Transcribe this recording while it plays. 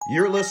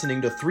You're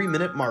listening to 3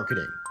 Minute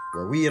Marketing,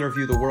 where we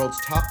interview the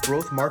world's top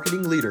growth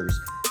marketing leaders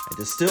and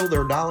distill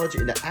their knowledge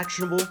into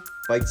actionable,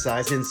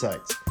 bite-sized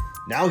insights.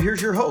 Now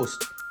here's your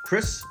host,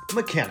 Chris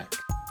Mechanic.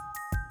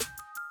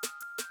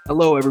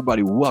 Hello,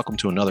 everybody. Welcome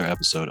to another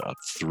episode of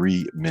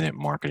 3 Minute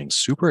Marketing.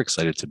 Super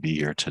excited to be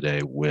here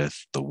today with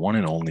the one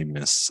and only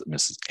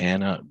Mrs.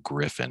 Anna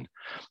Griffin.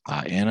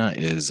 Anna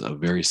is a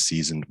very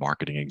seasoned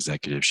marketing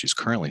executive. She's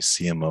currently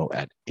CMO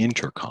at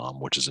Intercom,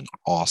 which is an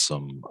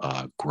awesome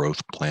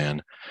growth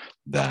plan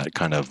that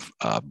kind of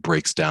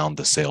breaks down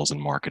the sales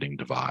and marketing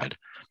divide.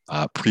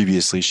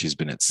 Previously, she's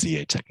been at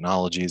CA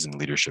Technologies and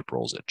leadership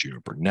roles at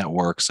Juniper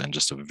Networks, and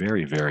just a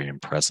very, very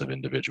impressive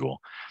individual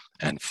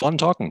and fun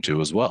talking to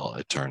as well,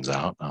 it turns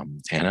out.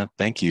 Anna,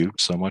 thank you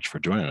so much for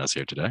joining us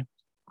here today.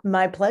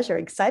 My pleasure.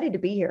 Excited to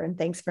be here, and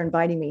thanks for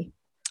inviting me.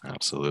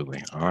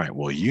 Absolutely. All right.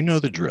 Well, you know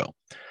the drill.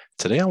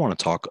 Today, I want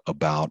to talk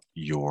about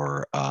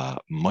your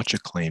much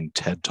acclaimed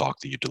TED Talk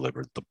that you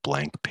delivered, The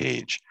Blank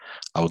Page.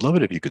 I would love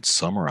it if you could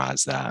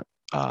summarize that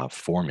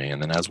for me.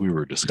 And then as we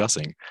were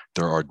discussing,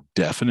 there are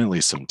definitely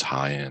some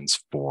tie-ins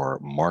for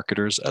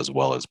marketers as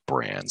well as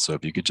brands. So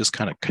if you could just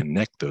kind of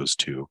connect those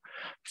two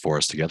for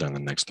us together in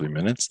the next 3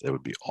 minutes, that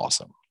would be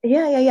awesome.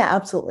 Yeah,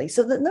 absolutely.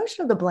 So the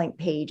notion of the blank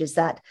page is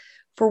that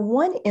for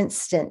one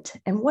instant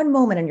and one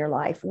moment in your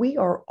life, we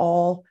are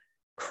all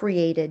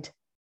created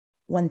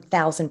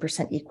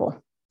 1000%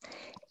 equal.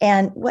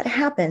 And what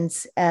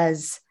happens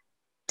as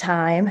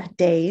time,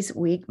 days,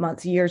 week,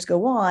 months, years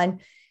go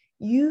on,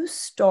 you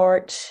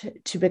start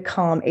to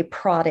become a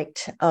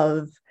product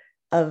of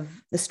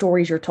the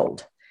stories you're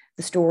told,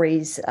 the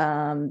stories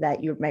that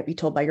you might be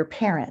told by your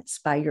parents,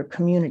 by your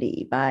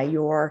community, by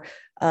your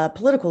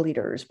political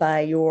leaders, by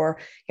your,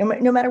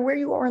 no matter where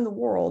you are in the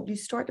world, you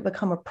start to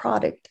become a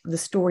product of the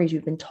stories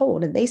you've been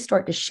told, and they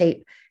start to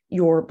shape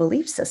your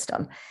belief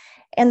system.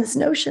 And this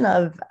notion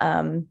of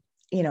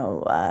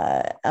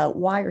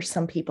why are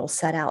some people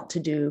set out to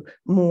do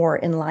more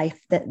in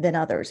life than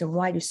others? And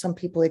why do some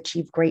people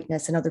achieve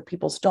greatness and other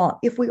people's don't?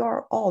 If we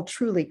are all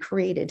truly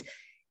created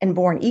and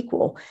born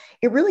equal,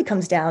 it really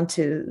comes down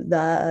to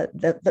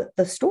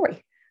the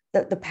story,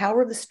 the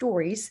power of the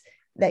stories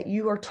that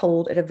you are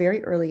told at a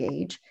very early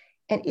age.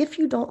 And if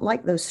you don't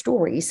like those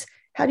stories,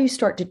 how do you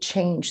start to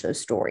change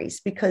those stories?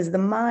 Because the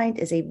mind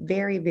is a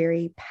very,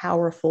 very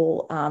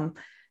powerful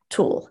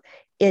tool.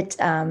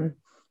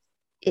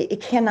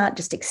 It cannot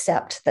just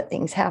accept that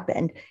things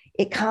happen.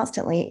 It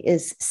constantly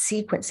is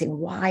sequencing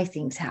why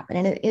things happen,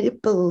 and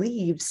it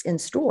believes in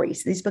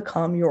stories. These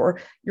become your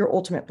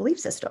ultimate belief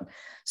system.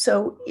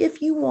 So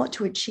if you want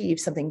to achieve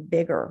something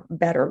bigger,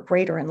 better,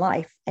 greater in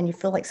life, and you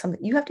feel like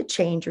something, you have to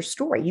change your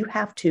story. You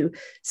have to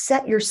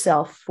set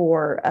yourself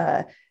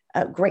for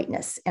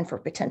greatness and for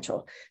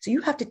potential. So you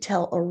have to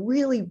tell a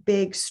really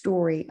big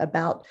story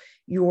about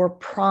your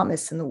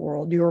promise in the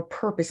world, your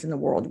purpose in the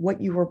world, what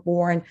you were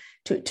born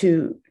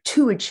to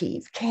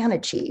achieve, can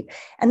achieve.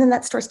 And then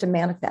that starts to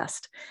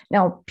manifest.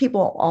 Now,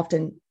 people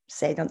often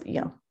say,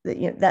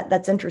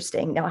 that's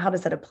interesting. Now, how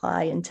does that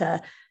apply into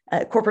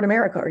corporate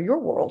America or your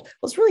world?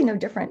 Well, it's really no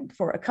different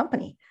for a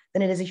company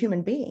than it is a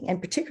human being,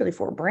 and particularly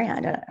for a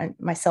brand.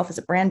 Myself as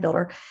a brand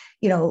builder,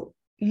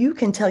 you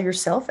can tell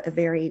yourself a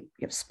very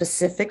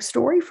specific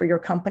story for your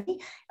company.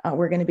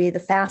 We're going to be the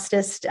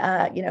fastest,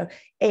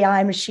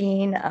 AI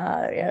machine,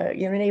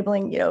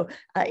 enabling,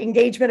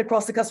 engagement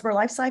across the customer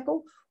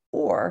lifecycle,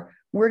 or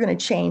we're going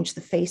to change the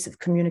face of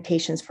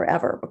communications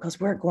forever because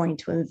we're going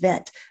to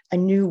invent a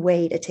new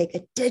way to take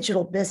a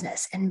digital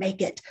business and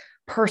make it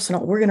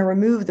personal. We're going to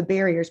remove the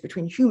barriers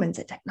between humans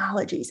and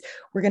technologies.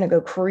 We're going to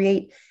go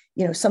create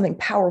something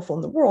powerful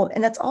in the world.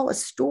 And that's all a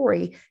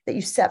story that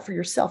you set for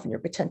yourself and your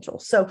potential.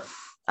 So,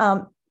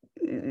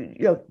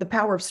 the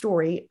power of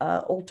story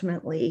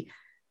ultimately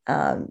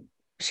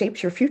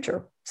shapes your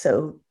future.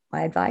 So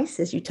my advice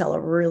is you tell a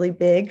really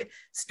big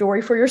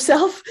story for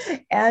yourself,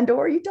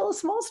 or you tell a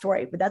small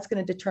story, but that's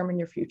going to determine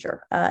your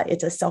future.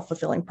 It's a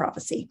self-fulfilling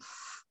prophecy.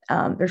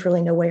 There's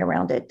really no way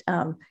around it.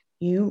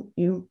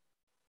 You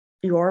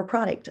are a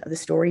product of the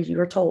stories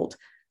you are told.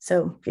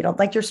 So if you don't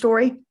like your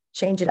story,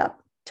 change it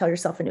up. Tell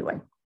yourself a new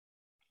one.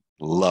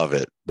 Love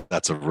it.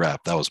 That's a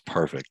wrap. That was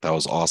perfect. That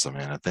was awesome,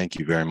 Anna. Thank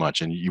you very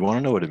much. And you want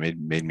to know what it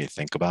made me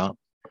think about?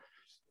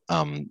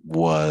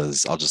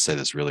 I'll just say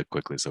this really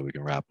quickly so we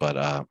can wrap.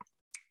 But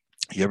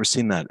you ever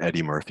seen that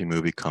Eddie Murphy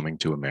movie, Coming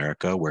to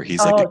America, where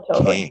he's like a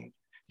totally. king?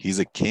 He's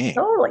a king.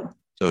 Totally.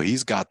 So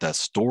he's got that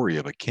story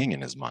of a king in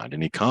his mind,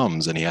 and he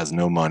comes and he has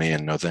no money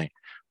and nothing.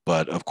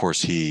 But of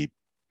course, he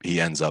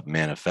ends up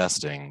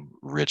manifesting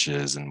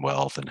riches and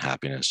wealth and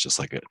happiness just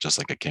like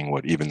a king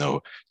would, even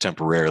though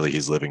temporarily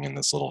he's living in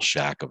this little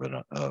shack of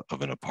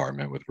an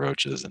apartment with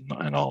roaches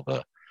and all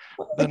the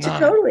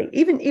Totally.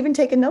 Even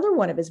take another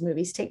one of his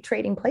movies, take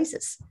Trading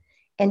Places,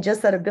 and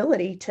just that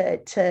ability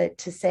to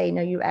say,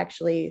 no, you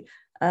actually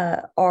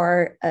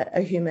are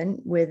a human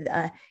with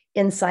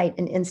insight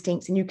and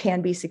instincts, and you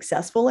can be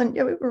successful. And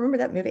remember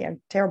that movie?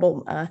 I'm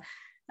terrible.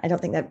 I don't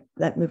think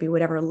that movie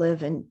would ever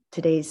live in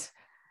today's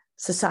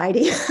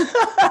society,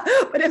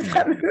 but in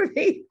that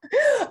movie,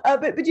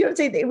 but you know what I'm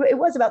saying? It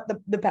was about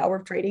the power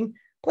of trading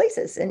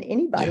places, and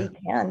anybody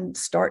can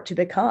start to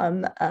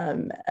become,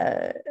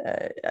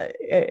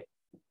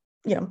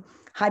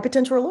 high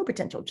potential or low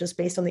potential just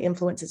based on the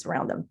influences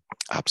around them.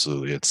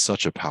 Absolutely. It's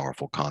such a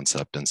powerful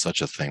concept and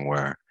such a thing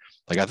where,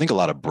 like, I think a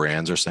lot of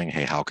brands are saying,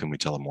 hey, how can we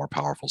tell a more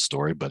powerful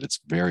story? But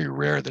it's very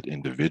rare that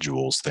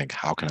individuals think,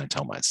 how can I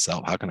tell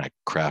myself? How can I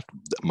craft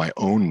my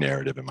own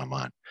narrative in my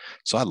mind?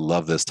 So I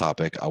love this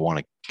topic. I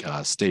want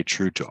to stay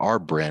true to our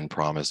brand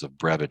promise of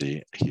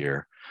brevity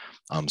here.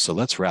 So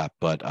let's wrap.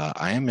 But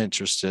I am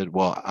interested.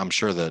 Well, I'm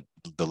sure that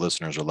the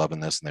listeners are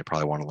loving this and they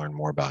probably want to learn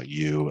more about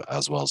you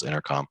as well as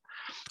Intercom.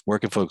 Where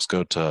can folks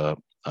go to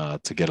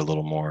get a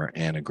little more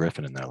Anna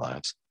Griffin in their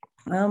lives?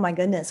 Oh my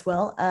goodness.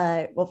 Well,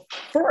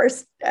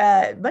 first,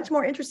 much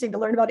more interesting to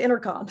learn about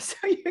Intercom. So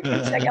you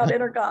can check out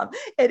Intercom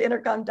at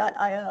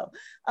intercom.io.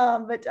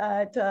 But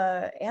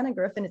to Anna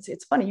Griffin,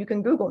 it's funny, you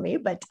can Google me,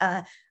 but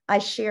I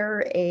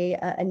share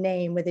a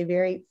name with a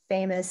very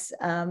famous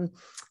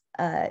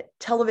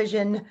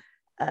television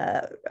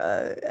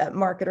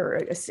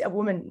marketer, a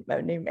woman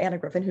named Anna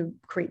Griffin, who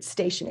creates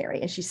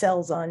stationery, and she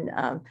sells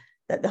on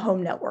the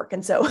Home Network.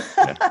 And so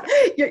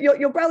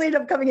you'll probably end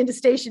up coming into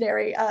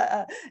stationery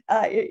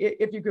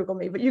if you Google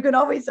me, but you can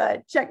always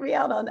check me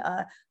out on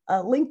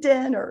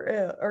LinkedIn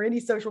or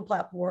any social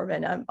platform.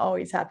 And I'm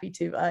always happy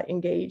to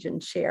engage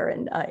and share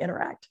and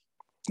interact.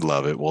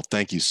 Love it. Well,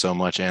 thank you so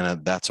much, Anna.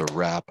 That's a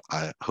wrap.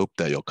 I hope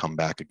that you'll come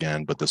back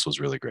again, but this was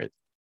really great.